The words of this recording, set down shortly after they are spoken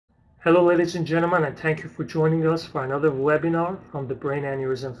Hello, ladies and gentlemen, and thank you for joining us for another webinar from the Brain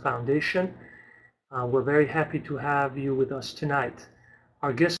Aneurysm Foundation. We're very happy to have you with us tonight.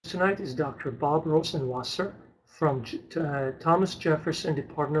 Our guest tonight is Dr. Bob Rosenwasser from Thomas Jefferson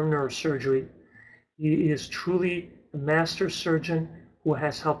Department of Neurosurgery. He is truly a master surgeon who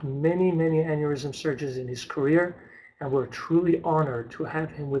has helped many aneurysm surgeons in his career, and we're truly honored to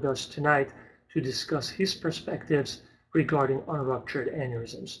have him with us tonight to discuss his perspectives regarding unruptured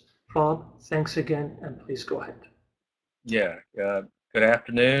aneurysms. Bob, thanks again, and please go ahead. Yeah, good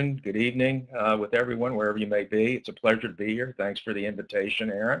afternoon, good evening with everyone, wherever you may be. It's a pleasure to be here. Thanks for the invitation,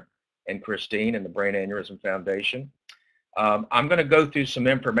 Aaron and Christine and the Brain Aneurysm Foundation. I'm going to go through some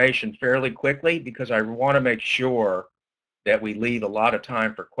information fairly quickly because I want to make sure that we leave a lot of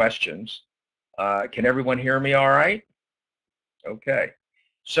time for questions. Can everyone hear me all right? Okay.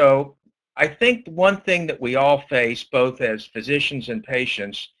 So I think one thing that we all face, both as physicians and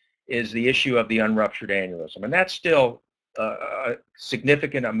patients, is the issue of the unruptured aneurysm, and that's still a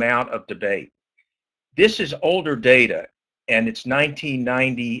significant amount of debate. This is older data, and it's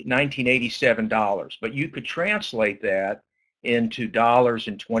 1990, $1987, but you could translate that into dollars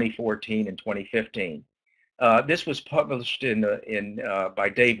in 2014 and 2015. This was published by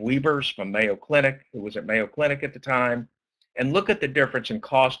Dave Wiebers from Mayo Clinic, who was at Mayo Clinic at the time, and look at the difference in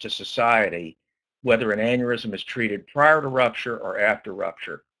cost to society, whether an aneurysm is treated prior to rupture or after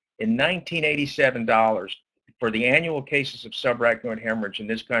rupture. In 1987 dollars, for the annual cases of subarachnoid hemorrhage in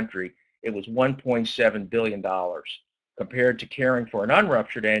this country, it was $1.7 billion, compared to caring for an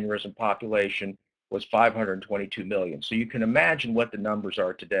unruptured aneurysm population was 522 million. So you can imagine what the numbers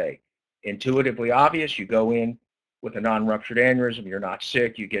are today. Intuitively obvious, you go in with a non-ruptured aneurysm, you're not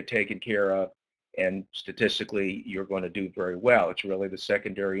sick, you get taken care of, and statistically you're going to do very well. It's really the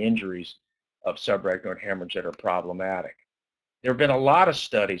secondary injuries of subarachnoid hemorrhage that are problematic. There have been a lot of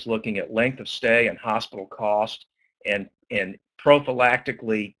studies looking at length of stay and hospital cost and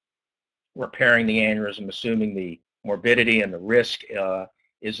prophylactically repairing the aneurysm, assuming the morbidity and the risk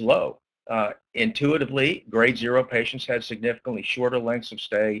is low. Intuitively, grade 0 patients had significantly shorter lengths of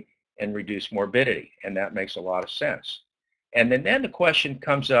stay and reduced morbidity, and that makes a lot of sense. And then the question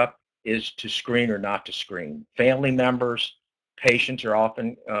comes up is to screen or not to screen. Family members, patients are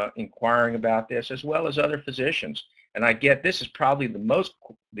often inquiring about this, as well as other physicians. And I get this is probably the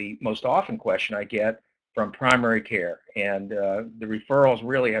most often question I get from primary care, and the referrals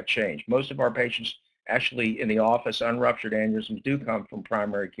really have changed. Most of our patients actually in the office, unruptured aneurysms do come from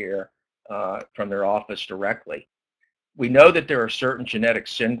primary care, from their office directly. We know that there are certain genetic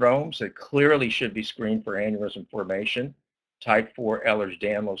syndromes that clearly should be screened for aneurysm formation. Type 4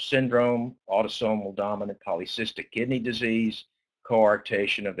 Ehlers-Danlos syndrome, autosomal dominant polycystic kidney disease,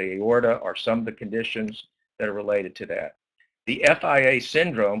 coarctation of the aorta are some of the conditions that are related to that. The FIA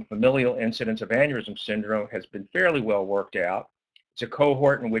syndrome, familial incidence of aneurysm syndrome, has been fairly well worked out. It's a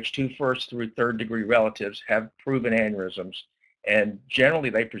cohort in which 2 first through third degree relatives have proven aneurysms, and generally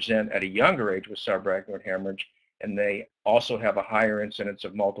they present at a younger age with subarachnoid hemorrhage, and they also have a higher incidence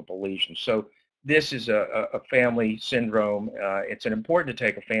of multiple lesions. So this is a family syndrome. It's important to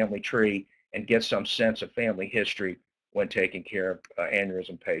take a family tree and get some sense of family history when taking care of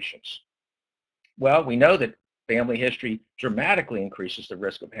aneurysm patients. Well, we know that family history dramatically increases the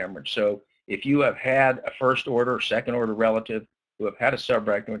risk of hemorrhage. So if you have had a first order or second order relative who have had a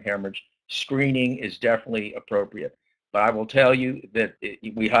subarachnoid hemorrhage, screening is definitely appropriate. But I will tell you that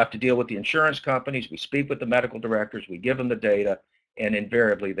we have to deal with the insurance companies. We speak with the medical directors. We give them the data, and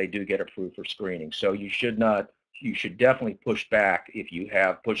invariably they do get approved for screening. So you should definitely push back if you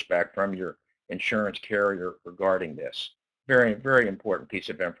have pushback from your insurance carrier regarding this. Very important piece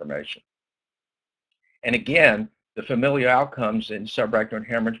of information. And again, the familial outcomes in subarachnoid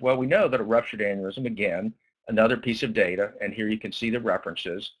hemorrhage, well, we know that a ruptured aneurysm, again, another piece of data, and here you can see the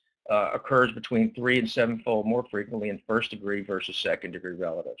references, occurs between 3 and 7-fold more frequently in first degree versus second degree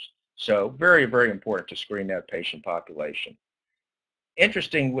relatives. So very important to screen that patient population.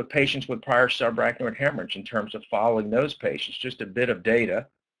 Interesting with patients with prior subarachnoid hemorrhage in terms of following those patients, just a bit of data,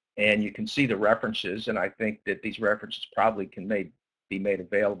 and you can see the references, and I think that these references probably can be made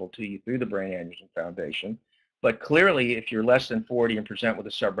available to you through the Brain Aneurysm Foundation. But clearly, if you're less than 40 and present with a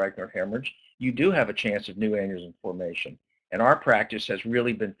subarachnoid hemorrhage, you do have a chance of new aneurysm formation. And our practice has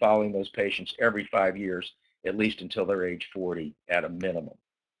really been following those patients every 5 years, at least until they're age 40 at a minimum.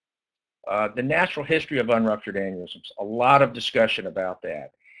 The natural history of unruptured aneurysms, a lot of discussion about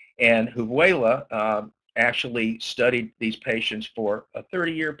that. And Huvuela actually studied these patients for a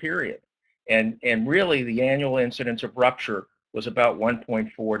 30-year period. And really, the annual incidence of rupture was about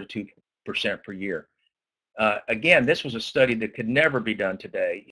 1.4 to 2% per year. Again, this was a study that could never be done today.